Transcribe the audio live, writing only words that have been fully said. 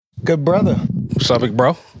good brother. What's up, big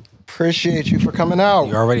bro? Appreciate you for coming out.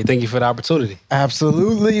 You already. Thank you for the opportunity.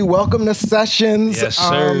 Absolutely. Welcome to Sessions. Yes,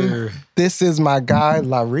 sir. This is my guy,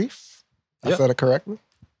 Larif. I said it correctly.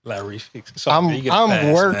 Larif.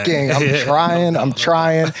 I'm working. Man. I'm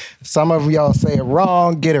trying. Some of y'all say it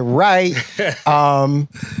wrong. Get it right.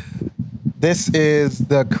 This is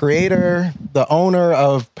the creator, the owner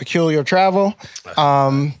of Peculiar Travel.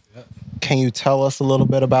 Can you tell us a little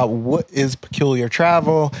bit about what is Peculiar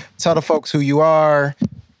Travel? Tell the folks who you are,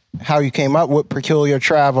 how you came up with Peculiar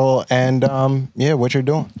Travel, and what you're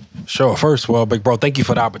doing. Sure. First, well, big bro, thank you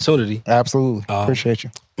for the opportunity. Absolutely. Appreciate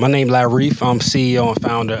you. My name is Larif. I'm CEO and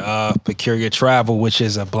founder of Peculiar Travel, which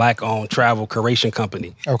is a Black-owned travel curation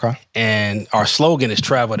company. Okay. And our slogan is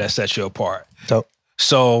travel that sets you apart. Dope.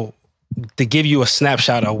 So to give you a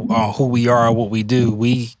snapshot of who we are and what we do,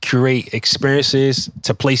 we curate experiences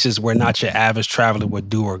to places where not your average traveler would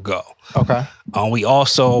do or go. Okay. We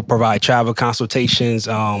also provide travel consultations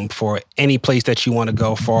for any place that you want to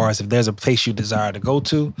go. Far as if there's a place you desire to go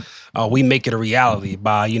to, we make it a reality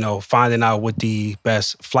by finding out what the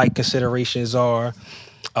best flight considerations are,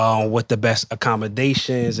 what the best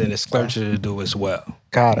accommodations and excursions to do as well.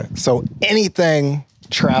 Got it. So anything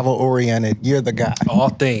travel oriented, you're the guy. All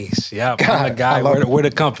things. Yeah, I'm the guy. We're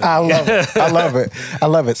the company. I love it. I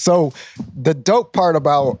love it. So the dope part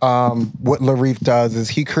about what Larif does is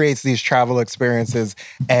he creates these travel experiences,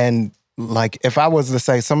 and like if I was to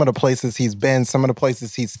say some of the places he's been, some of the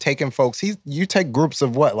places he's taken folks, you take groups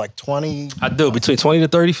of what, like 20? I do, between 20 to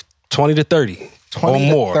 30. 20 to 30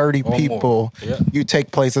 to 30 people. Yeah. You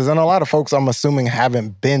take places, and a lot of folks I'm assuming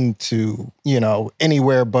haven't been to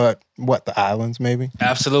anywhere but the islands maybe.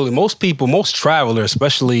 Absolutely. Most travelers,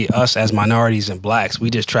 especially us as minorities and blacks, we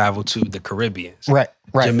just travel to the Caribbean. Right.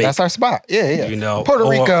 Jamaica, that's our spot. Yeah. Puerto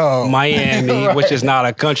Rico, Miami, right. Which is not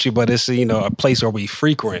a country, but it's a place where we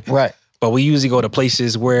frequent. Right. But we usually go to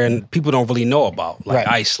places where people don't really know about, like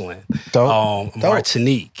right. Iceland, Dope.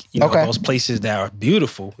 Martinique. Okay. Those places that are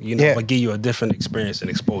beautiful, but give you a different experience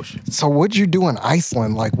and exposure. So what'd you do in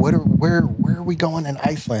Iceland? Like, where are we going in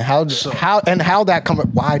Iceland? How that come?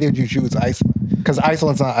 Why did you choose Iceland? Because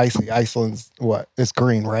Iceland's not icy. Iceland's what? It's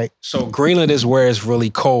green, right? So Greenland is where it's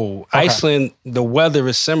really cold. Okay. Iceland, the weather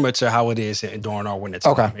is similar to how it is during our winter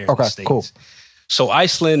time here in the States. Cool. So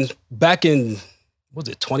Iceland, back in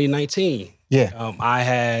 2019? Yeah. I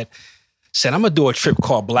had said, I'm going to do a trip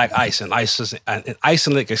called Black Ice, an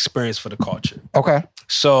Icelandic experience for the culture. Okay.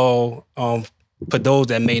 So for those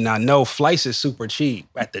that may not know, flights is super cheap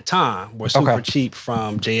at the time. Were super cheap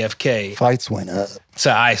from JFK. Flights went up.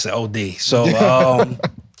 To Iceland, OD. So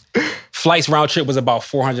flights round trip was about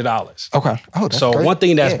 $400. Okay. Oh, that's so great. one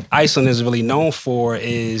thing that Iceland is really known for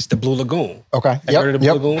is the Blue Lagoon. Okay. Have you heard of the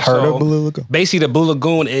Blue Lagoon? Heard of Blue Lagoon. Basically, the Blue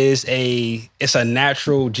Lagoon is a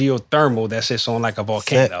natural geothermal that sits on like a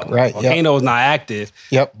volcano. Sick, right. The volcano is not active.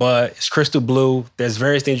 Yep. But it's crystal blue. There's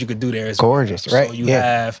various things you could do there. It's gorgeous, right? So you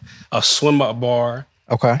have a swim up bar,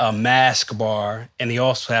 a mask bar, and they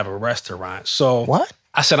also have a restaurant. So what?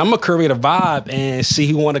 I said, I'm gonna create a vibe and see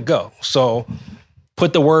who want to go. So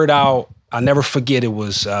put the word out. I'll never forget, it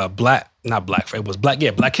was Black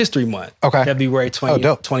History Month. Okay. February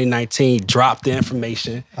 20th, 2019, dropped the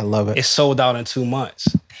information. I love it. It sold out in 2 months.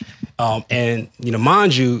 And,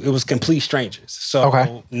 mind you, it was complete strangers.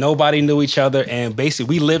 So nobody knew each other. And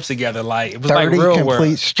basically, we lived together like, it was like real world.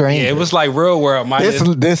 Complete strangers. Yeah, it was like real world.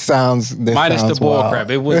 This sounds minus the bull crap.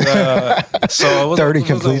 It was, so it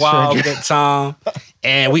was a wild, good time.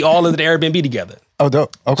 And we all lived at Airbnb together. Oh,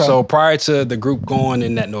 dope. Okay. So prior to the group going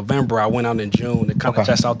in that November, I went out in June to kind of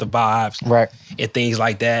test out the vibes, right, and things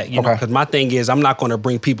like that. You know, because my thing is, I'm not going to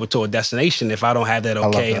bring people to a destination if I don't have that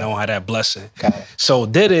and I don't have that blessing. So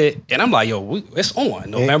did it, and I'm like, yo, it's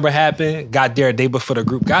on. November happened. Got there a day before the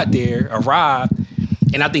group got there, arrived.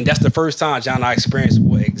 And I think that's the first time John and I experienced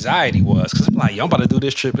what anxiety was. Because I'm like, yo, I'm about to do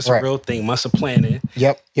this trip. It's a real thing. Months of planning.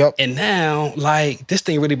 Yep. And now, like, this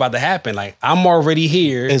thing really about to happen. Like, I'm already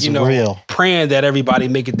here. It's real. Praying that everybody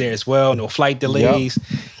make it there as well. No flight delays.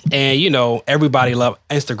 Yep. And, everybody loved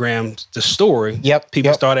Instagram, the story. Yep.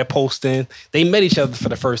 People started posting. They met each other for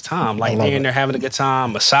the first time. Like, they're in there having a good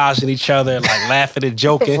time, massaging each other, like, laughing and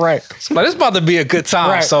joking. Right. So, like, it's about to be a good time.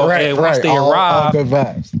 Right, so, once they arrived, all good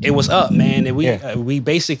vibes. It was up, man. And we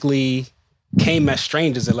basically came as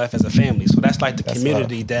strangers and left as a family. So that's like the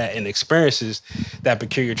community that and experiences that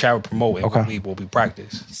Peculiar Travel promote and what we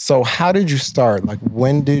practice. So how did you start? Like,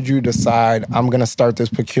 when did you decide I'm going to start this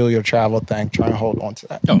Peculiar Travel thing? Try and hold on to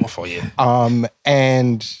that. Oh, my fault, yeah.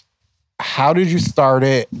 And how did you start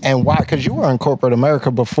it and why? Because you were in corporate America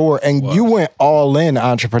before and you went all in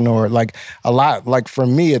entrepreneur. Like a lot, like for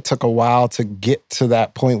me, it took a while to get to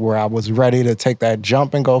that point where I was ready to take that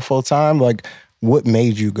jump and go full time. Like what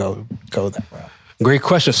made you go that route? Great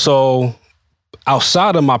question. So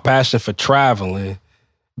outside of my passion for traveling,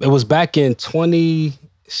 it was back in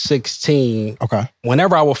 2016. Okay.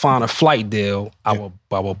 Whenever I would find a flight deal, I would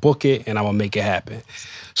book it and I would make it happen.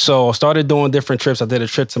 So I started doing different trips. I did a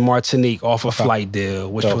trip to Martinique off a flight deal,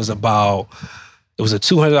 which was it was a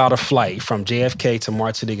 $200 flight from JFK to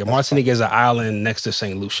Martinique. And Martinique is an island next to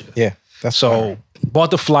St. Lucia. Yeah.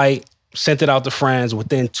 Bought the flight, sent it out to friends.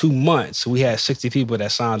 Within 2 months, we had 60 people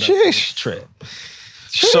that signed up for this trip.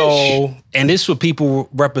 So, and this was people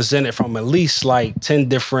represented from at least like 10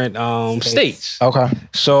 different states. Okay.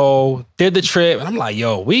 So did the trip, and I'm like,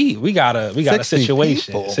 yo, we got a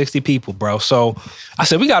situation. People. 60 people, bro. So I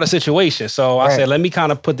said, we got a situation. So I said, let me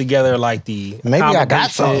kind of put together like the maybe I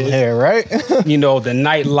got something here, right? the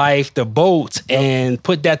nightlife, the boats, and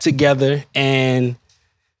put that together. And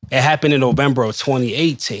it happened in November of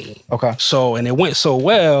 2018. Okay. So, and it went so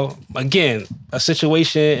well. Again, a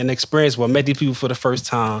situation, an experience where I met these people for the first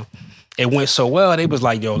time. It went so well. They was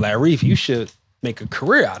like, yo, Larif, you should make a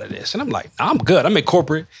career out of this. And I'm like, nah, I'm good. I'm in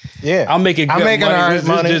corporate. Yeah. I'm making good money.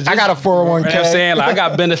 Money. I got a 401k. You know what I'm saying? Like, I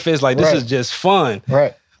got benefits. Like, this is just fun.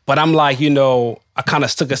 Right. But I'm like, I kind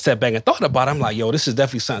of took a step back and thought about it. I'm like, yo, this is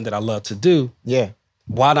definitely something that I love to do. Yeah.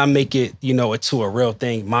 Why not make it, into a real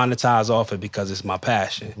thing, monetize off it because it's my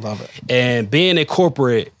passion. Love it. And being in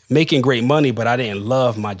corporate, making great money, but I didn't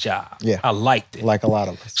love my job. Yeah. I liked it. Like a lot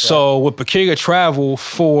of us. So with Peculiar Travel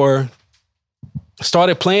started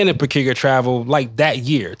playing in Peculiar Travel like that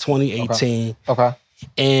year, 2018. Okay.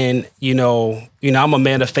 And, I'm a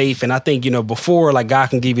man of faith. And I think, before like God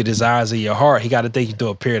can give you desires of your heart, he got to take you through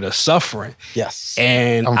a period of suffering. Yes.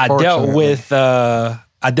 And I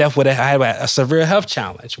had a severe health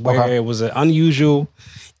challenge where it was an unusual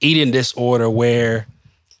eating disorder where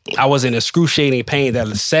I was in excruciating pain that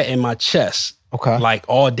was set in my chest like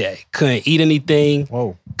all day. Couldn't eat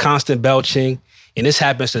anything, constant belching. And this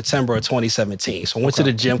happened September of 2017. So I went to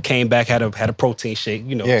the gym, came back, had a protein shake.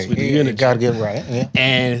 You got to get right. Yeah.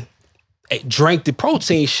 And drank the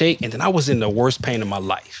protein shake, and then I was in the worst pain of my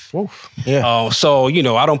life. Oof. Yeah. So,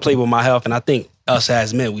 I don't play with my health, and I think us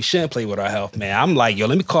as men, we shouldn't play with our health, man. I'm like, yo,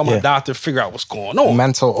 let me call my doctor, figure out what's going on.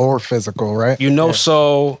 Mental or physical, right?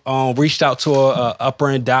 So reached out to a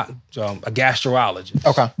gastrologist.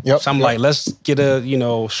 Okay. Yep. So I'm like, let's get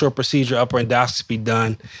a, short procedure, upper endoscopy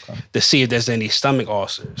done to see if there's any stomach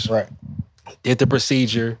ulcers. Right. Did the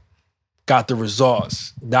procedure, got the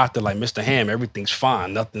results. Doctor like, Mr. Ham, everything's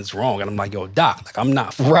fine. Nothing's wrong. And I'm like, yo, doc, like I'm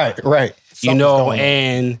not fine. Right.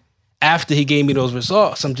 And after he gave me those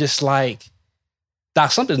results, I'm just like,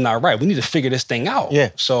 doc, something's not right. We need to figure this thing out.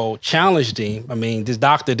 Yeah. So challenged him. I mean, this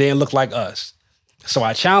doctor didn't look like us. So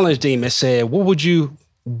I challenged him and said, what would you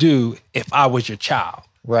do if I was your child?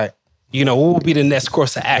 Right. What would be the next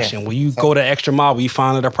course of action? Will you go the extra mile? Will you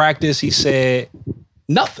find it a practice? He said,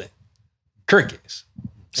 nothing. Crickets.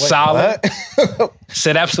 Solid.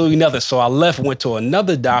 Said absolutely nothing. So I went to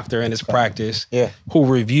another doctor in his practice who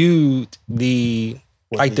reviewed the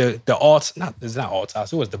autopsy. It's not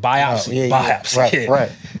autopsy. It was the biopsy. Biopsy.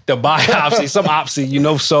 Right. The biopsy, some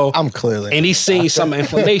opsy, so. I'm clearly. And he's seen some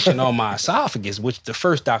inflammation on my esophagus, which the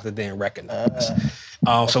first doctor didn't recognize.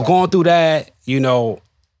 So going through that,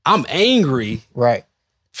 I'm angry. Right.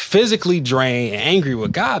 Physically drained and angry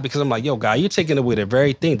with God because I'm like, yo, God, you're taking away the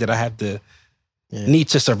very thing that I have to need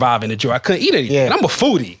to survive and enjoy. I couldn't eat anything. And I'm a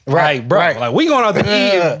foodie. Right, bro. Right. Like, we going out to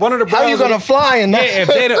eat. One of the How you going to fly in that?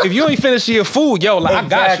 If you ain't finished your food, yo, like,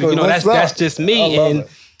 exactly. I got you. That's just me. And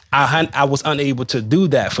I was unable to do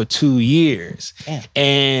that for 2 years. Damn.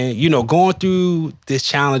 And, going through these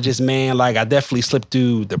challenges, man, like, I definitely slipped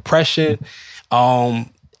through depression. And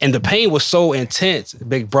the pain was so intense,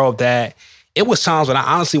 big bro, that it was times when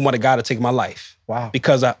I honestly wanted God to take my life. Wow.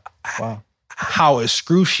 Because how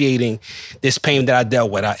excruciating this pain that I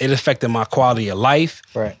dealt with. It affected my quality of life.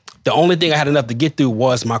 Right. The only thing I had enough to get through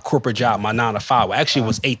was my corporate job, my 9 to 5. Well, actually, it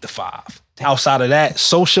was 8 to 5. Outside of that,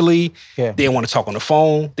 socially, didn't want to talk on the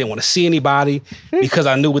phone, didn't want to see anybody because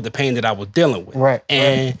I knew with the pain that I was dealing with. Right.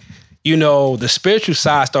 And, the spiritual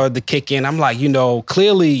side started to kick in. I'm like,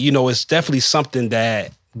 clearly, it's definitely something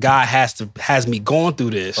that God has me going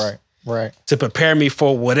through this. Right. To prepare me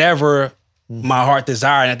for whatever my heart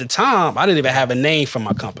desired. And at the time, I didn't even have a name for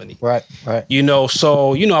my company. Right.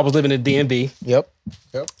 So, I was living in DMV. Yep.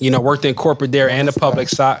 Worked in corporate there and the public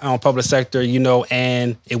sector,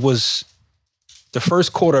 and it was the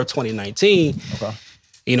first quarter of 2019. Okay.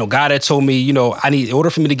 God had told me, in order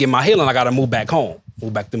for me to get my healing, I got to move back home,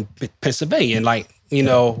 move back to Pennsylvania. And like,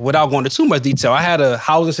 without going into too much detail, I had a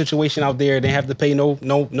housing situation out there. Didn't have to pay no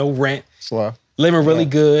rent. Slow. Living really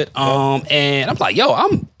good. And I'm like, yo,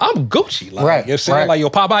 I'm Gucci. Like, right. You know what I'm saying? Like, yo,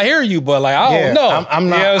 Pop, I hear you, but like, I don't know. I'm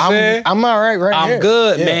not, you know what I'm saying? I'm all right here. I'm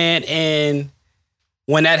good, man. And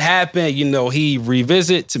when that happened, he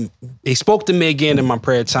spoke to me again in my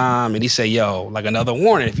prayer time, and he said, yo, like another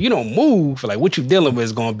warning, if you don't move, like what you're dealing with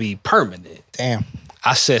is going to be permanent. Damn.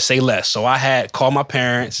 I said, say less. So I had called my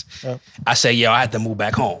parents. Yep. I said, yo, I had to move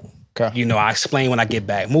back home. Okay. I explained when I get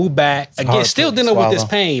back. Move back. Again, still dealing with this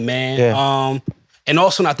pain, man. Yeah. And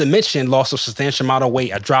also not to mention, lost a substantial amount of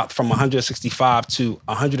weight. I dropped from 165 to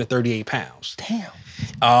 138 pounds.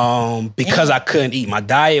 Damn. Because I couldn't eat. My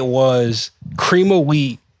diet was cream of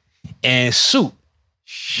wheat and soup.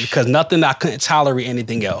 Because I couldn't tolerate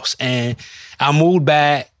anything else. And I moved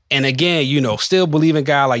back. And again, still believe in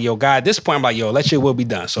God. Like, yo, God, at this point, I'm like, yo, let your will be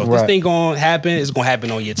done. So if this thing gonna happen, it's gonna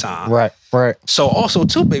happen on your time. Right. So also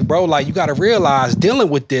too, big bro, like you gotta realize dealing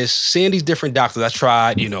with this, seeing these different doctors, I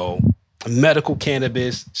tried, medical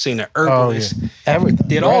cannabis, seeing an herbalist, everything.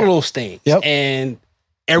 Did all of those things. Yep. And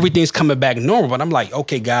everything's coming back normal. But I'm like,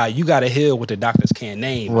 okay, God, you gotta heal what the doctors can't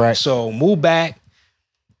name. Right. So move back.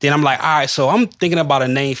 Then I'm like, all right, so I'm thinking about a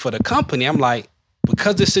name for the company. I'm like,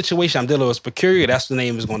 because this situation I'm dealing with is Peculiar, that's the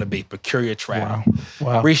name is going to be Peculiar Travel.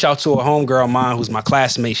 Wow. Reached out to a homegirl of mine who's my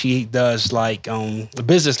classmate. She does like a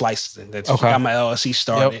business licensing. She got my LLC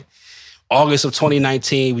started. Yep. August of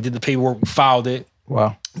 2019, we did the paperwork, we filed it.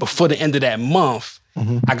 Wow. Before the end of that month,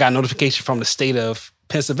 I got a notification from the state of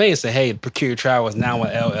Pennsylvania said, hey, Peculiar Travel is now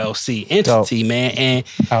an LLC entity, man.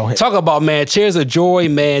 And talk about, man, tears of joy,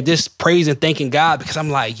 man, just praising, thanking God, because I'm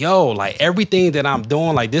like, yo, like everything that I'm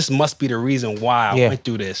doing, like this must be the reason why I went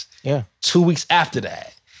through this. Yeah. 2 weeks after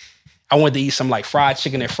that, I went to eat some like fried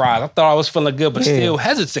chicken and fries. I thought I was feeling good, but still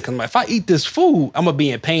hesitant. Cause if I eat this food, I'm gonna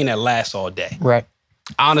be in pain that lasts all day. Right.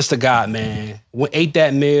 Honest to God, man, ate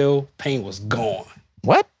that meal, pain was gone.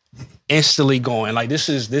 What? Instantly going. Like this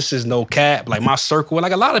is no cap. Like my circle,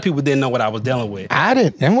 like a lot of people didn't know what I was dealing with. I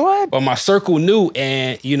didn't. And what? But my circle knew,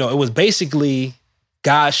 and it was basically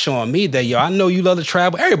God showing me that, yo, I know you love to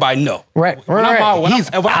travel. Everybody know. Right. When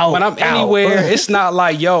I'm anywhere, it's not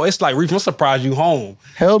like, yo, it's like, Reef, I'm surprised you home.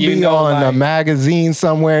 He'll be on a magazine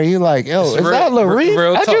somewhere. You like, yo, is that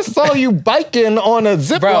Larif? I just saw you biking on a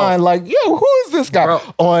zip line. Like, yo, who is this guy?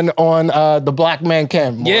 On the Black Man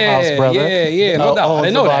Camp House, brother. Yeah. No doubt. I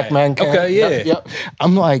didn't know Black that. Man Camp. Okay, yeah. Yep.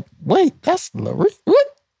 I'm like, wait, that's Larif? What?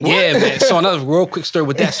 Yeah, man. So another real quick story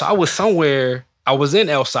with that. So I was in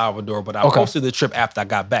El Salvador, but I posted the trip after I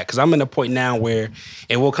got back because I'm in a point now where,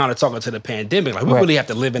 and we'll kind of talk into the pandemic, like we really have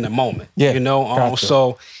to live in the moment, Gotcha.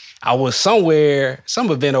 So I was somewhere,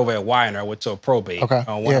 some event over at Weiner. I went to a probate.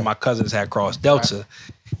 One of my cousins had crossed Delta,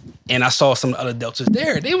 and I saw some other Deltas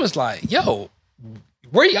there. They was like, yo,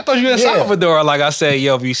 where you? I thought you were in Salvador. Like I said,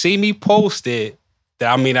 yo, if you see me posted,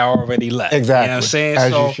 I already left. Exactly. You know what I'm saying?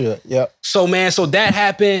 As you should. Yep. So, man, that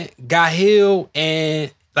happened, got healed,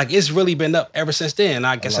 and like it's really been up ever since then.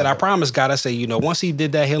 Like I said, I promised God, I said, once he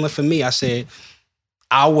did that healing for me, I said,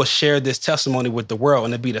 I will share this testimony with the world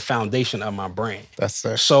and it'll be the foundation of my brand. That's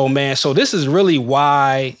it. So, man, this is really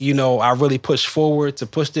why, I really push forward to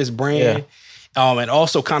push this brand. And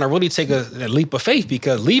also kind of really take a leap of faith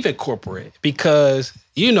because leaving corporate, because,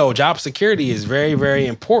 job security is very, very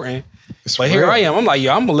important. But here I am. I'm like,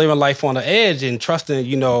 yo, I'm living life on the edge and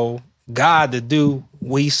trusting, God to do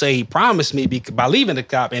what he say he promised me by leaving the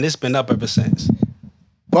cop, and it's been up ever since.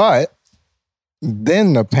 But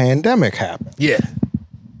then the pandemic happened. Yeah.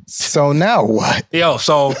 So now what? Yo,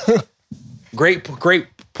 so great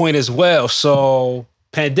point as well. So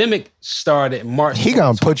pandemic started March. He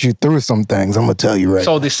gonna put you through some things. I'm gonna tell you right.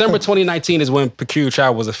 So December 2019 is when Peculiar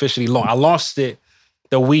Travel was officially launched. I launched it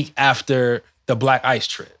the week after the Black Ice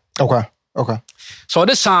trip. Okay. So at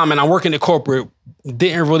this time, and I'm working at corporate,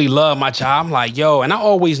 didn't really love my job. I'm like, yo, and I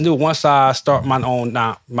always knew once I start my own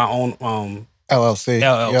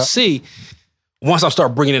LLC, once I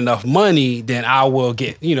start bringing enough money, then I will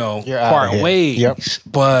get, part ways. Yep.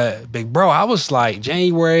 But big bro, I was like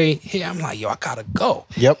January, I'm like, yo, I gotta go.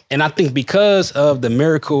 Yep. And I think because of the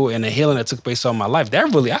miracle and the healing that took place on my life, I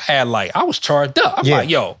was charged up. I'm like,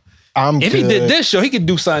 yo, if he did this show, he could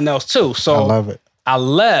do something else too. So I love it. I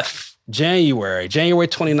left January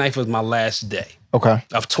 29th was my last day. Okay.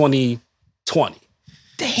 Of 2020.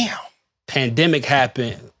 Damn. Pandemic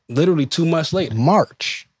happened literally 2 months later.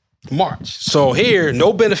 March. So here,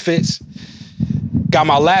 no benefits. Got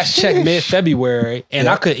my last check mid-February, and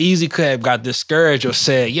I could have got discouraged or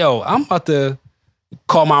said, yo, I'm about to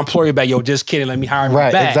call my employer back, yo, just kidding, let me hire me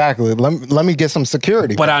back. Right, exactly. Let me get some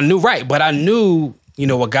security. But I knew, you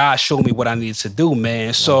know, what God showed me what I needed to do,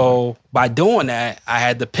 man. So by doing that, I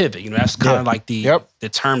had to pivot. You know, that's kind of like the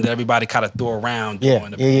term that everybody kind of threw around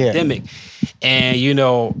during the pandemic. And, you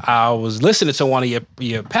know, I was listening to one of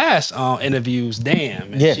your past interviews,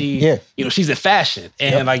 Damn. And she, you know, she's in fashion.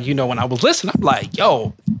 And like, you know, when I was listening, I'm like,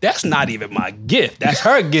 yo, that's not even my gift. That's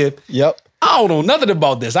her gift. I don't know nothing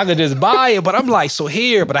about this. I could just buy it. But I'm like,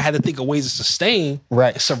 but I had to think of ways to sustain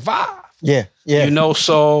and survive. You know,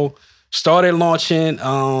 so started launching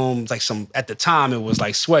like at the time it was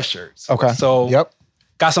like sweatshirts. Okay. So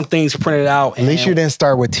got some things printed out. At least you didn't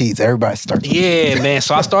start with tees. Everybody starts with tees. Man.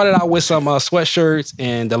 So I started out with some sweatshirts,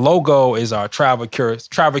 and the logo is our Travel Cures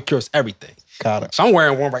Everything. Got it. So I'm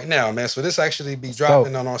wearing one right now, man. So this actually be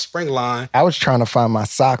dropping on our spring line. I was trying to find my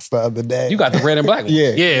socks the other day. You got the red and black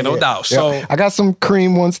ones. No doubt. So I got some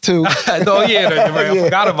cream ones too. I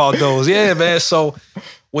forgot about those. Yeah, man. So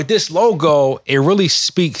with this logo, it really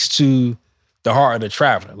speaks to the heart of the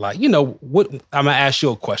traveler. Like, you know, I'm gonna ask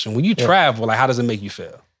you a question. When you travel, like, how does it make you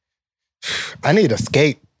feel? I need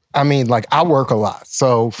escape. I mean, like, I work a lot.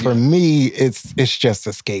 So for me, it's just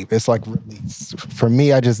escape. It's like release. For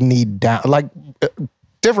me, I just need down. Like,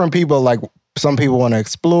 different people, like, some people want to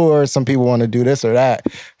explore, some people want to do this or that.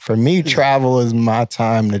 For me, travel is my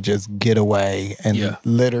time to just get away and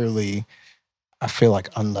literally, I feel like,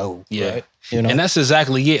 unload. Right? You know? And that's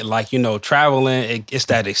exactly it. Like, you know, traveling, it's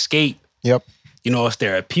that escape. Yep. You know, it's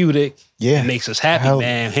therapeutic. It makes us happy,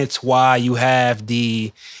 man. Hence why you have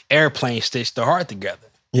the airplane stitch the heart together.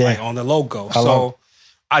 Like on the logo. So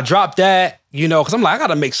I dropped that, you know, because I'm like, I got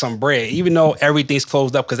to make some bread, even though everything's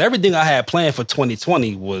closed up. Because everything I had planned for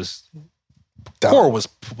 2020 was pulled.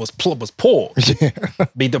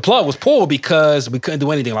 The plug was pulled because we couldn't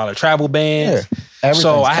do anything. A lot of travel bans.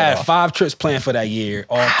 So I had 5 trips planned for that year,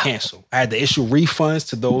 all canceled. I had to issue refunds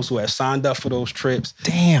to those who had signed up for those trips.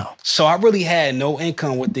 Damn. So I really had no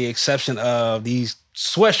income with the exception of these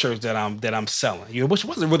sweatshirts that I'm selling, you know, which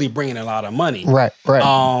wasn't really bringing a lot of money. Right.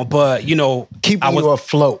 But you know, keeping you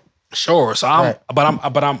afloat. Sure. So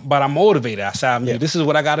I'm motivated. I said, this is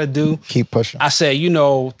what I got to do. Keep pushing. I said, you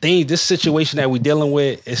know, this situation that we're dealing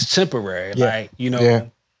with is temporary. Like, you know,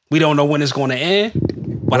 we don't know when it's going to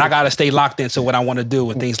end, but I got to stay locked into what I want to do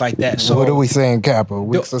and things like that. So what do we say in Kappa?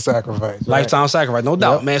 Weeks of sacrifice. Lifetime sacrifice, no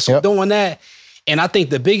doubt, man. So doing that. And I think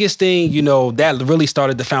the biggest thing, you know, that really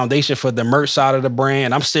started the foundation for the merch side of the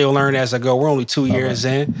brand. I'm still learning as I go. We're only 2 years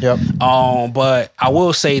in. But I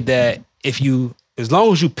will say that as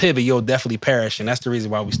long as you pivot, you'll definitely perish. And that's the reason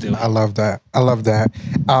why we still I love that.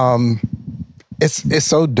 It's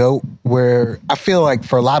so dope where I feel like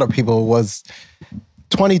for a lot of people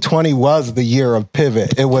 2020 was the year of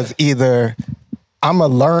pivot. It was either I'm going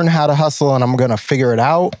to learn how to hustle and I'm going to figure it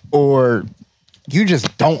out, or you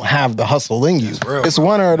just don't have the hustle in you. It's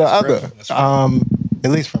one or the other. At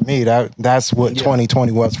least for me, that's what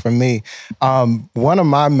 2020 was for me. One of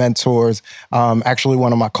my mentors, actually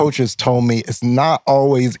one of my coaches told me it's not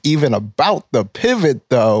always even about the pivot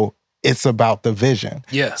though, it's about the vision.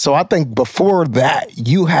 So I think before that,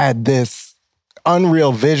 you had this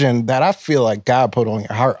unreal vision that I feel like God put on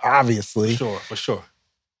your heart, obviously. For sure.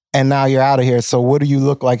 And now you're out of here. So what do you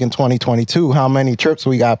look like in 2022? How many trips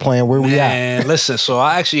we got planned? Where we at? Listen, so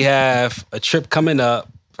I actually have a trip coming up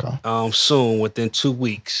soon, within 2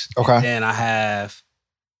 weeks. And I have,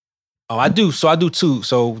 I do two.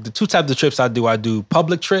 So the 2 types of trips I do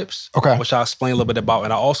public trips, which I'll explain a little bit about.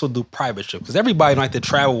 And I also do private trips because everybody like to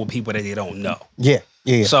travel with people that they don't know.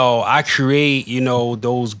 So I create, you know,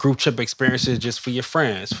 those group trip experiences just for your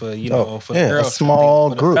friends, for, you know, for the girls. A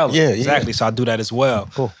small group. Exactly. So I do that as well.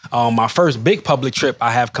 Cool. My first big public trip I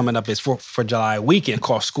have coming up is for July weekend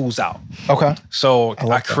called Schools Out. So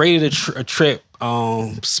I created a trip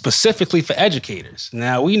specifically for educators.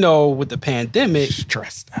 Now, we know with the pandemic,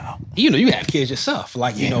 stressed out. You know, you have kids yourself.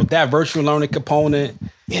 Like, you know, that virtual learning component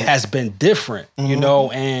has been different, you know,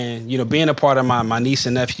 and, you know, being a part of my niece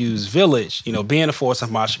and nephew's village, you know, being a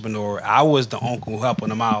full-time entrepreneur, I was the uncle helping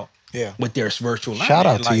them out with their virtual learning. Shout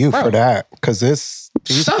out to you for that, because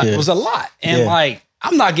it was a lot. And like,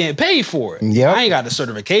 I'm not getting paid for it. I ain't got the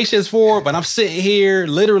certifications for it, but I'm sitting here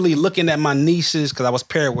literally looking at my nieces, because I was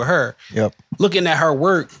paired with her, looking at her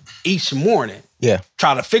work each morning,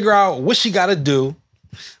 trying to figure out what she got to do,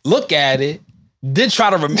 look at it, then try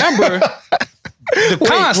to remember the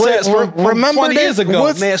concepts from 20 years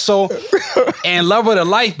ago, man. So, and love her to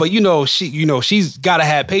life, but she's got to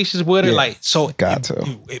have patience with her. Like, so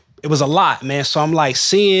it was a lot, man. So I'm like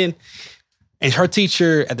seeing, and her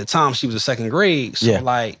teacher at the time, she was in 2nd grade. So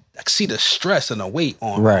like, see the stress and the weight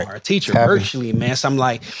on our teacher virtually, man. So I'm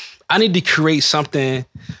like, I need to create something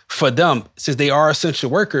for them since they are essential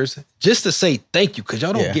workers, just to say thank you, because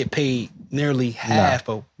y'all don't get paid nearly half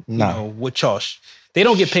of you know what y'all. They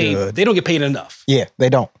don't get paid. They don't get paid enough. Yeah, they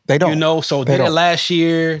don't. They don't. You know, so they did last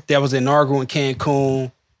year. That was inaugural in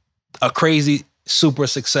Cancun. A crazy super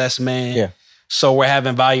success, man. Yeah. So we're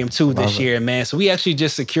having volume 2 this year, man. So we actually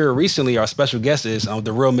just secured recently. Our special guest is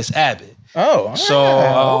the real Miss Abbott. Oh,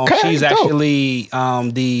 so she's actually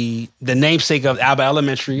the namesake of Abbott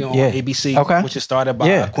Elementary on ABC, which is started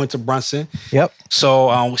by Quinta Brunson. Yep.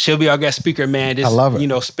 So she'll be our guest speaker, man. Just, I love it. You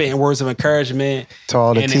know, spitting words of encouragement to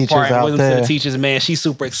all the teachers out there. To the teachers, man. She's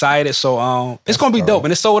super excited. So it's gonna be dope,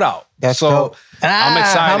 and it's sold out. That's so dope. I'm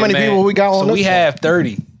excited. How many people we got on? So we have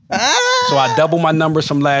 30. So I doubled my numbers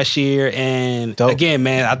from last year, and again,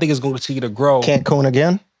 man, I think it's going to continue to grow. Cancun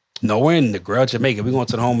again? No, we're in the Grill, Jamaica. We're going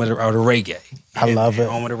to the home of the reggae. I love it.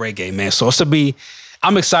 Home of the reggae, man. So it's to be.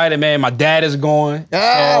 I'm excited, man. My dad is going.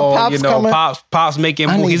 Pop's coming. Pop's making.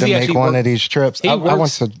 I need to make one of these trips. I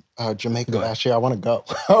went to Jamaica last year. I want to go.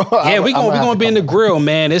 We're going to be in the Grill,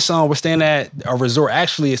 man. It's we're staying at a resort.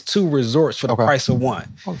 Actually, it's 2 resorts for the price of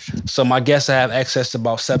 1. Oh, shit. So my guests have access to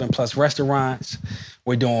about 7+ restaurants.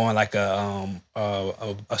 We're doing like a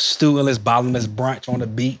stewless, bottomless brunch on the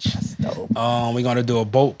beach. We're gonna do a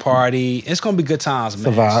boat party. It's gonna be good times,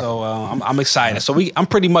 man. So I'm excited. So I'm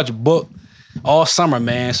pretty much booked all summer,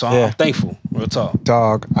 man. So I'm thankful. Real talk.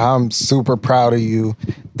 Dog, I'm super proud of you.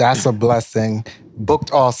 That's a blessing. Booked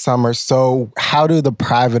all summer. So how do the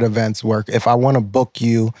private events work? If I want to book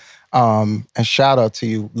you, and shout out to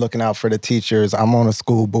you looking out for the teachers. I'm on a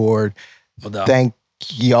school board. Thank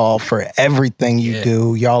y'all for everything you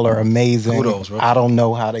do. Y'all are amazing. Kudos, bro. I don't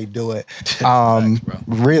know how they do it.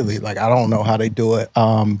 Really, like I don't know how they do it.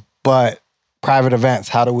 But private events,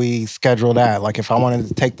 how do we schedule that? Like if I wanted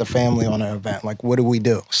to take the family on an event, like what do we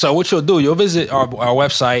do? So what you'll do, you'll visit our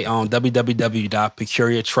website on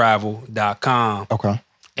www.peculiartravel.com. Okay.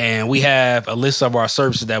 And we have a list of our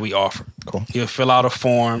services that we offer. Cool. You'll fill out a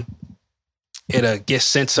form. It'll get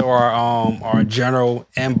sent to our general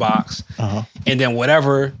inbox. And then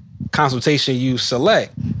whatever consultation you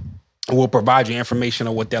select, we'll provide you information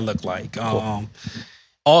on what that look like. Cool.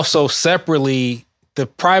 Also, separately, the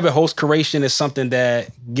private host curation is something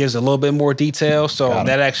that gives a little bit more detail. So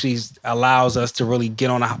that actually allows us to really get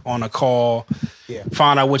on a call,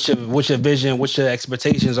 find out what your vision, what your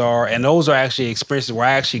expectations are. And those are actually experiences where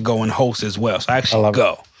I actually go and host as well. So I actually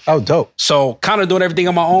go. Oh, dope. So kind of doing everything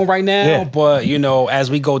on my own right now. But, you know, as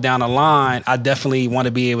we go down the line, I definitely want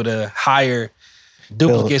to be able to hire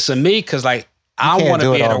duplicates of me because, like, I want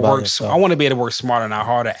to be able to work. I want to be able to work smarter, not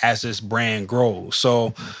harder as this brand grows.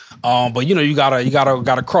 So, but you know, you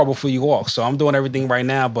gotta crawl before you walk. So I'm doing everything right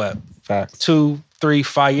now. But 2, 3,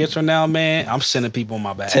 5 years from now, man, I'm sending people on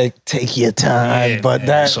my back. Take your time. But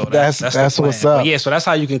that's what's up. But so that's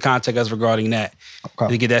how you can contact us regarding that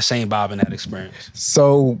to get that same vibe and that experience.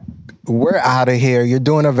 So we're out of here. You're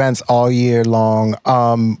doing events all year long.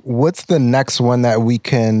 What's the next one that we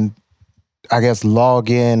can, I guess,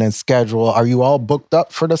 log in and schedule? Are you all booked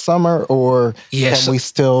up for the summer, or can we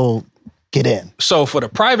still get in? So for the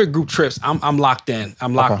private group trips, I'm locked in.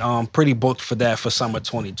 I'm locked pretty booked for that for summer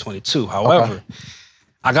 2022. However,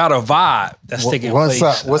 I got a vibe that's taking place.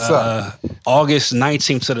 What's up? August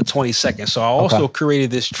 19th to the 22nd. So I also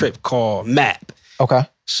created this trip called MAP. Okay.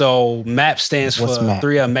 So MAP stands for MAP?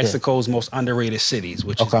 3 of Mexico's most underrated cities,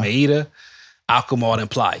 which is Mérida, Alcomal, and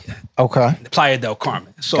Playa. Okay. Playa del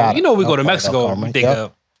Carmen. So, you know, we go to Mexico, we think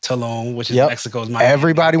of Tulum, which is Mexico's Miami.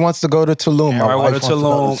 Everybody wants to go to Tulum. Everybody wants to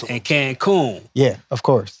go to Tulum and Cancun. Yeah, of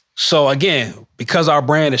course. So again, because our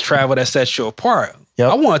brand is travel that sets you apart,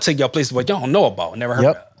 I want to take y'all places what y'all don't know about, never heard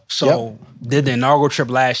of. So did the inaugural trip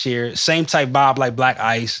last year, same type vibe like Black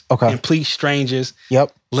Ice, complete strangers,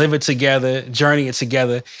 live it together, journey it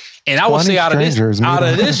together. And I would say out of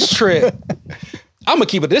this trip, I'm gonna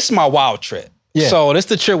keep it. This is my wild trip. Yeah. So this is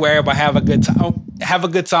the trip where everybody have a good time. Have a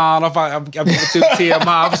good time. If I'm too TMI,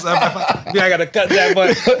 I gotta cut that.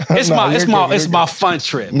 But it's my fun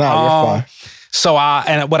trip. No, you're fine. So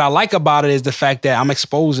what I like about it is the fact that I'm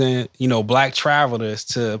exposing, you know, Black travelers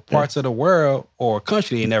to parts of the world or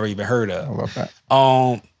country they never even heard of. I love that.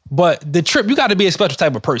 But the trip, you got to be a special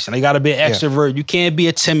type of person. You got to be an extrovert. You can't be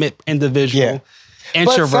a timid individual. Yeah.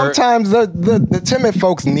 Introvert. But sometimes the timid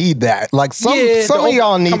folks need that. Like some of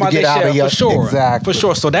y'all need to get out of your for sure. Exactly. For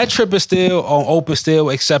sure. So that trip is still open, still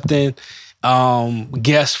accepting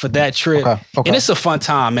guests for that trip. Okay. And it's a fun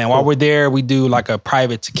time, man. While we're there, we do like a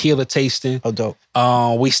private tequila tasting. Oh, dope.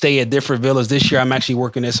 We stay at different villas. This year, I'm actually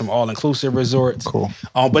working at some all-inclusive resorts. Cool.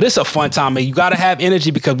 But it's a fun time, man. You got to have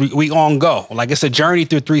energy because we on go. Like, it's a journey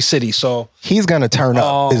through 3 cities. So he's going to turn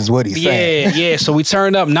up is what he's saying. Yeah. So we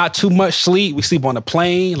turn up, not too much sleep. We sleep on the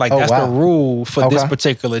plane. Like, that's the rule for this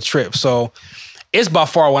particular trip. So it's by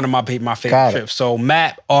far one of my favorite trips. So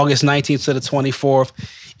map August 19th to the 24th.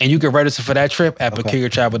 And you can register for that trip at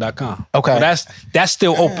peculiartravel.com. Okay. So that's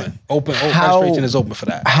still open. Registration is open for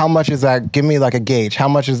that. How much is that? Give me like a gauge. How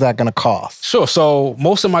much is that going to cost? Sure. So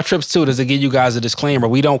most of my trips too, to give you guys a disclaimer,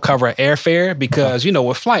 we don't cover airfare because,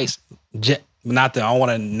 with flights, not that I don't want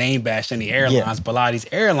to name bash any airlines, but a lot of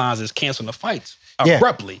these airlines is canceling the flights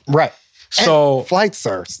abruptly. Right. So and flights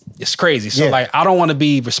are... It's crazy. So I don't want to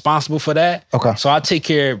be responsible for that. Okay. So I take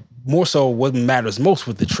care more so what matters most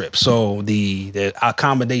with the trip. So the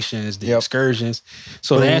accommodations, the excursions.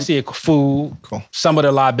 So to answer your food, some of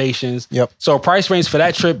the libations. Yep. So price range for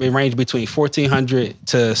that trip, it ranged between $1,400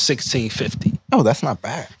 to $1,650. Oh, that's not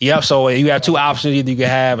bad. Yep. So you have 2 options. Either you can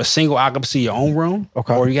have a single occupancy, your own room,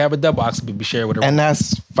 or you have a double occupancy, be shared with a room. And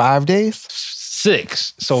that's 5 days?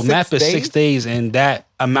 6. So MAP is 6 days, and that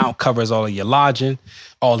amount covers all of your lodging,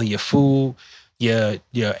 all of your food, your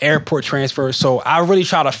airport transfer. So I really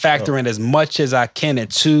try to factor in as much as I can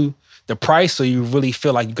into the price, so you really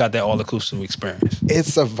feel like you got that all-inclusive experience.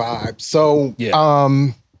 It's a vibe. So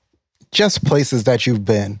just places that you've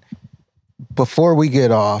been. Before we get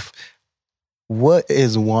off, what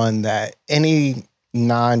is one that any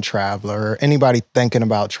non-traveler, anybody thinking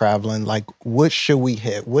about traveling, like, what should we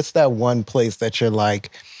hit? What's that one place that you're like,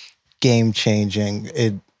 game-changing?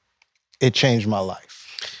 It changed my life.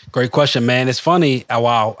 Great question, man. It's funny.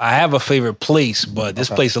 I have a favorite place, but this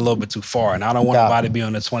place is a little bit too far, and I don't want anybody to be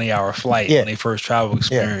on a 20-hour flight when they first travel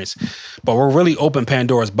experience. But we're really open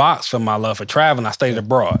Pandora's box for my love for traveling. I studied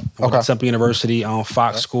abroad. I went to Temple University,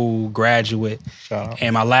 Fox School, graduate.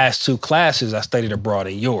 And my last 2 classes, I studied abroad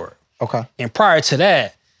in Europe. Okay. And prior to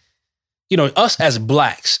that, us as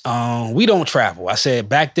Blacks, we don't travel. I said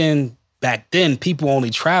back then, people only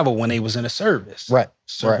travel when they was in the service.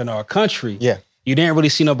 Serving our country. Yeah. You didn't really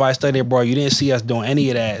see nobody study abroad. You didn't see us doing any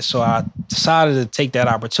of that. So I decided to take that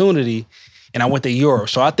opportunity, and I went to Europe.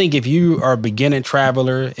 So I think if you are a beginning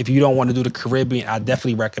traveler, if you don't want to do the Caribbean, I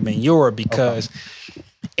definitely recommend Europe because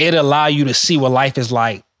it allow you to see what life is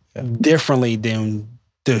like differently than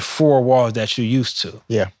the 4 walls that you're used to.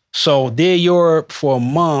 Yeah. So did Europe for a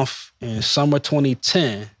month in summer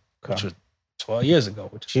 2010, which was 12 years ago,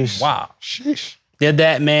 which is wow. Sheesh. Did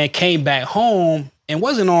that, man, came back home and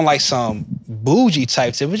wasn't on like some bougie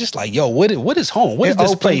types. It was just like, yo, what is home? What is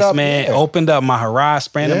this place, man? Yeah. Opened up my horizon,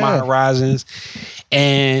 expanded my horizons.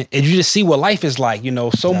 And you just see what life is like,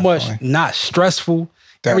 so much not stressful.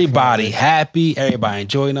 Everybody happy, everybody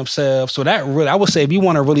enjoying themselves. So that really, I would say if you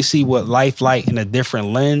want to really see what life like in a different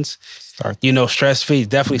lens, stress-free,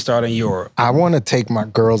 definitely start in Europe. I want to take my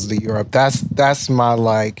girls to Europe. That's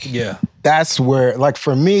my that's where, like,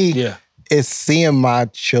 for me, is seeing my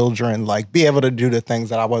children like be able to do the things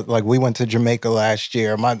that I was like. We went to Jamaica last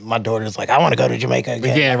year. My daughter's like, I want to go to Jamaica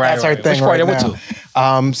again. Yeah, right. That's her thing. Which part right now.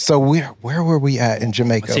 Went to? So where were we at in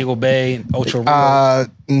Jamaica? Montego Bay, Ocho Rios.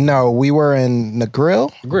 No, we were in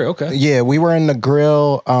Negril. Negril, okay. Yeah, we were in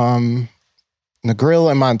Negril. Negril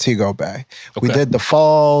and Montego Bay. We did the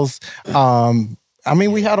falls.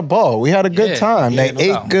 We had a ball. We had a good time. They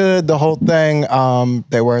ate good, the whole thing.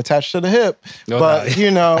 They were attached to the hip.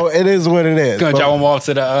 It is what it is. Gonna drop them off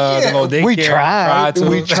to the little daycare.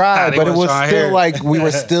 We tried, but it was still like we were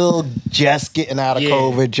still just getting out of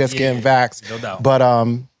COVID, just getting vaxxed. No doubt.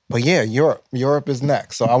 But yeah, Europe is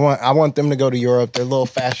next. So I want them to go to Europe. They're little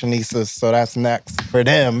fashionistas, so that's next for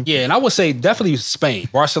them. Yeah, and I would say definitely Spain.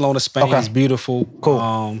 Barcelona, Spain is beautiful.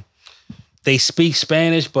 Cool. They speak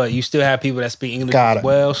Spanish, but you still have people that speak English as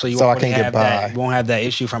well. So you won't have that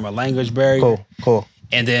issue from a language barrier. Cool.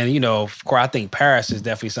 And then, of course, I think Paris is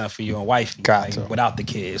definitely something for you and wifey. Without the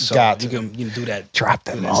kids. So you can do that. Drop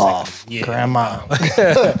them off. Yeah. Grandma.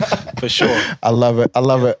 For sure. I love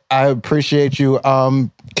it. I appreciate you.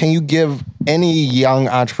 Can you give any young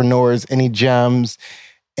entrepreneurs any gems,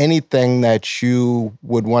 anything that you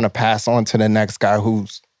would want to pass on to the next guy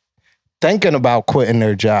who's thinking about quitting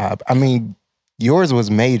their job? I mean, yours was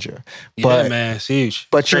major, but man, it's huge.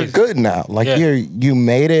 But you're good now. Like you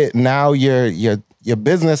made it. Now your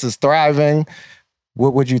business is thriving.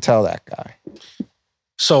 What would you tell that guy?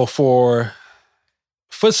 So for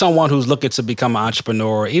someone who's looking to become an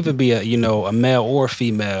entrepreneur, even be a male or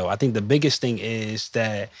female, I think the biggest thing is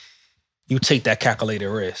that you take that calculated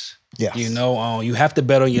risk. Yes. You know, you have to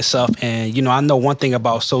bet on yourself. And, you know, I know one thing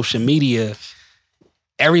about social media.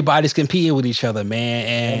 Everybody's competing with each other, man.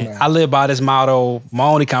 And I live by this motto. My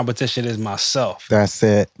only competition is myself. That's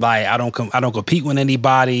it. Like, I don't compete with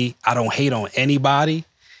anybody. I don't hate on anybody.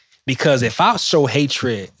 Because if I show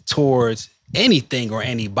hatred towards anything or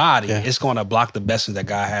anybody, it's going to block the blessings that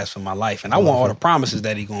God has for my life. And I want all the promises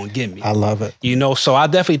that He's going to give me. I love it. You know, so I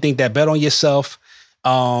definitely think that bet on yourself.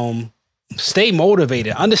 Stay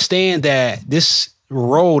motivated. Understand that this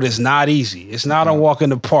road is not easy. It's not a walk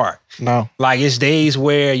in the park. No. Like, it's days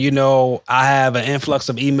where, you know, I have an influx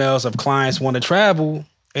of emails of clients want to travel.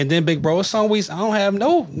 And then, big bro, it's always, I don't have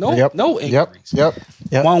no inquiries. Yep.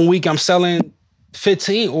 One week I'm selling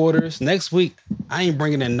 15 orders. Next week, I ain't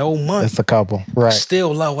bringing in no money. It's a couple. Right.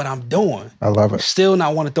 Still love what I'm doing. I love it. Still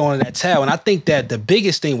not want to throw in that towel. And I think that the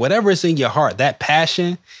biggest thing, whatever is in your heart, that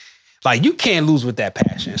passion, like, you can't lose with that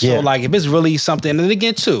passion. So, like, if it's really something, and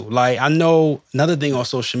again, too, like, I know another thing on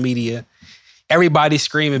social media, everybody's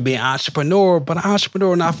screaming being an entrepreneur, but an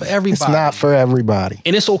entrepreneur not for everybody. It's not for everybody.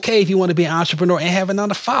 And it's okay if you want to be an entrepreneur and have another 9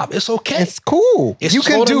 to 5. It's okay. It's cool. It's you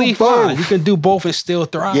can totally do both. fine. You can do both and still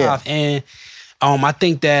thrive. Yeah. And I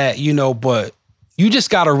think that, you know, but you just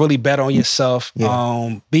got to really bet on yourself.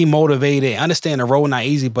 Be motivated. Understand the road not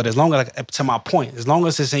easy, but as long as, to my point, as long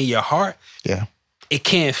as it's in your heart, it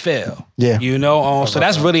can't fail. Yeah. You know, so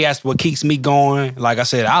that's what keeps me going. Like I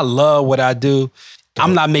said, I love what I do.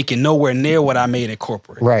 I'm not making nowhere near what I made in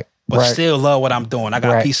corporate. Right. But still love what I'm doing. I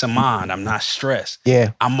got peace of mind. I'm not stressed.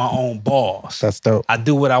 Yeah. I'm my own boss. That's dope. I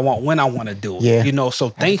do what I want when I want to do it. Yeah. You know, so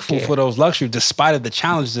thankful for those luxuries despite of the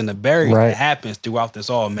challenges and the barriers that happens throughout this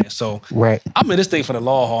all, man. So I'm in this thing for the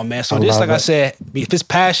long haul, man. So this, like I said, if it's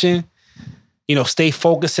passion, you know, stay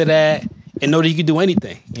focused to that. And know that you can do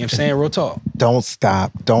anything. You know what I'm saying? Real talk. Don't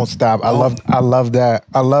stop. I love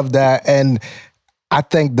that. And I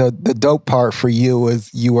think the dope part for you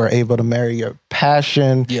is you were able to marry your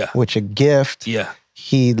passion with your gift. Yeah.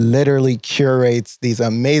 He literally curates these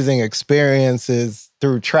amazing experiences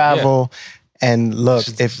through travel. And look,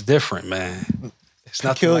 it's different, man. It's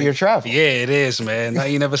not peculiar travel. Yeah, it is, man.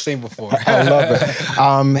 Nothing you never seen before. I love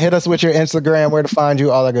it. Hit us with your Instagram, where to find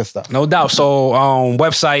you, all that good stuff. No doubt. So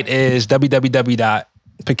website is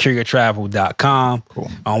www.peculiartravel.com. Cool.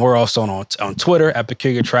 We're also on Twitter at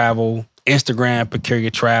Peculiar Travel, Instagram Peculiar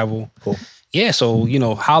Travel. Cool. Yeah, so, you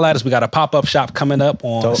know, holla at us. We got a pop-up shop coming up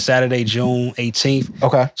on Saturday, June 18th.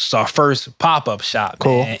 Okay. It's our first pop-up shop,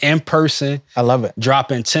 man. In person. I love it.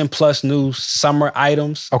 Dropping 10 plus new summer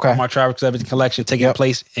items. Okay. From our Travel Celebrity collection taking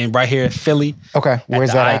place right here in Philly. Okay. Where's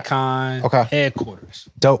at the that Icon at? headquarters.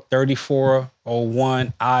 Dope.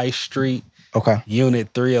 3401 I Street. Okay. Unit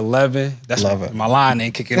 311. That's my line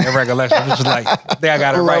ain't kicking in recollection. I'm just like, I think I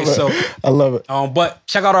got it right. So I love it. But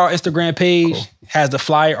check out our Instagram page. Cool. Has the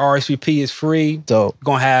flyer. RSVP is free. Dope.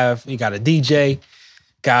 You got a DJ,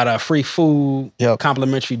 got a free food,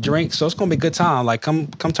 complimentary drink. So it's gonna be a good time. Like, come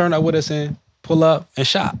turn up with us and pull up and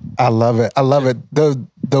shop. I love it.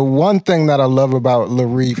 The one thing that I love about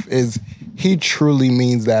Larif is he truly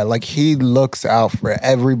means that. Like, he looks out for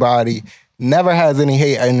everybody. Never has any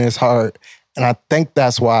hate in his heart. And I think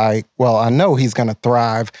that's why, I know he's going to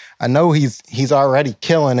thrive. I know he's already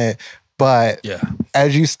killing it. But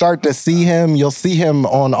as you start to see him, you'll see him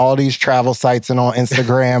on all these travel sites and on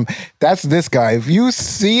Instagram. That's this guy. If you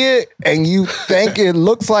see it and you think it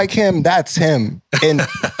looks like him, that's him in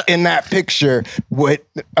that picture with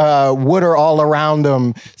water all around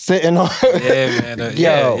him, sitting on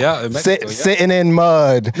sitting in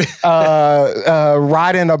mud,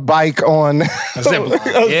 riding a bike on a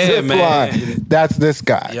zip line. That's this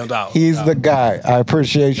guy. He's the guy. I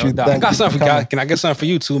appreciate you. I got something for you. Can I get something for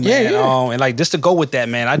you too, man? Yeah. And like, just to go with that,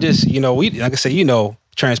 man, I just, you know, like I said, you know,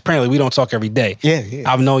 transparently, we don't talk every day. Yeah.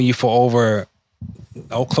 I've known you for over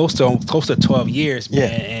close to 12 years,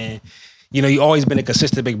 man. And you know, you always been a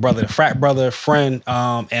consistent big brother, a frat brother, friend.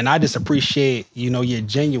 And I just appreciate, you know, your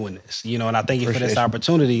genuineness, you know, and I thank you for this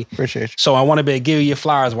opportunity. Appreciate you. So I want to be give you your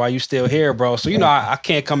flowers while you still here, bro. So, you know, I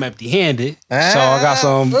can't come empty handed. So I got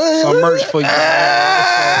some merch for you.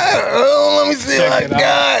 Let me see what I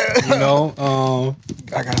got. You know,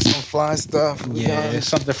 I got some fly stuff. It's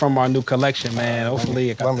something from our new collection, man.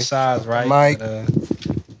 Hopefully it got the size right. Mike. But,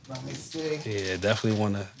 let me see. Yeah, definitely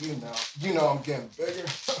want to. You know I'm getting bigger.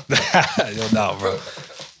 Yo, no, bro.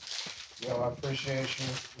 Yo, I appreciate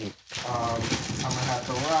you. I'm gonna have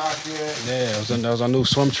to rock it. Yeah, those are new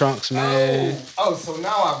swim trunks, man. Oh, so now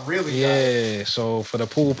I really so for the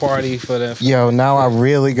pool party, now I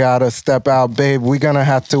really gotta step out, babe. We're gonna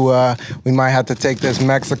have to we might have to take this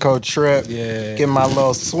Mexico trip. Yeah. Get my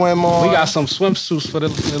little swim on. We got some swimsuits for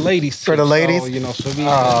the ladies too. For the ladies? So we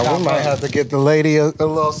might have to get the lady a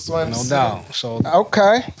little swimsuit. No doubt. So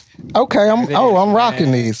Okay, I'm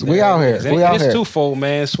rocking these. We out here. It's twofold,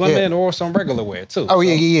 man. Swimming or some regular wear too. Oh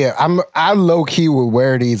yeah. I low key would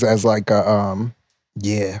wear these as like a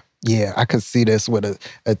Yeah, I could see this with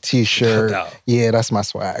a t-shirt. No. Yeah, that's my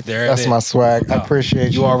swag. That's my swag. No. I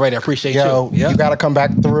appreciate you. You already appreciate you. You got to come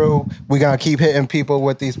back through. We're going to keep hitting people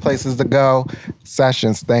with these places to go.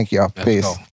 Sessions, thank y'all. Peace.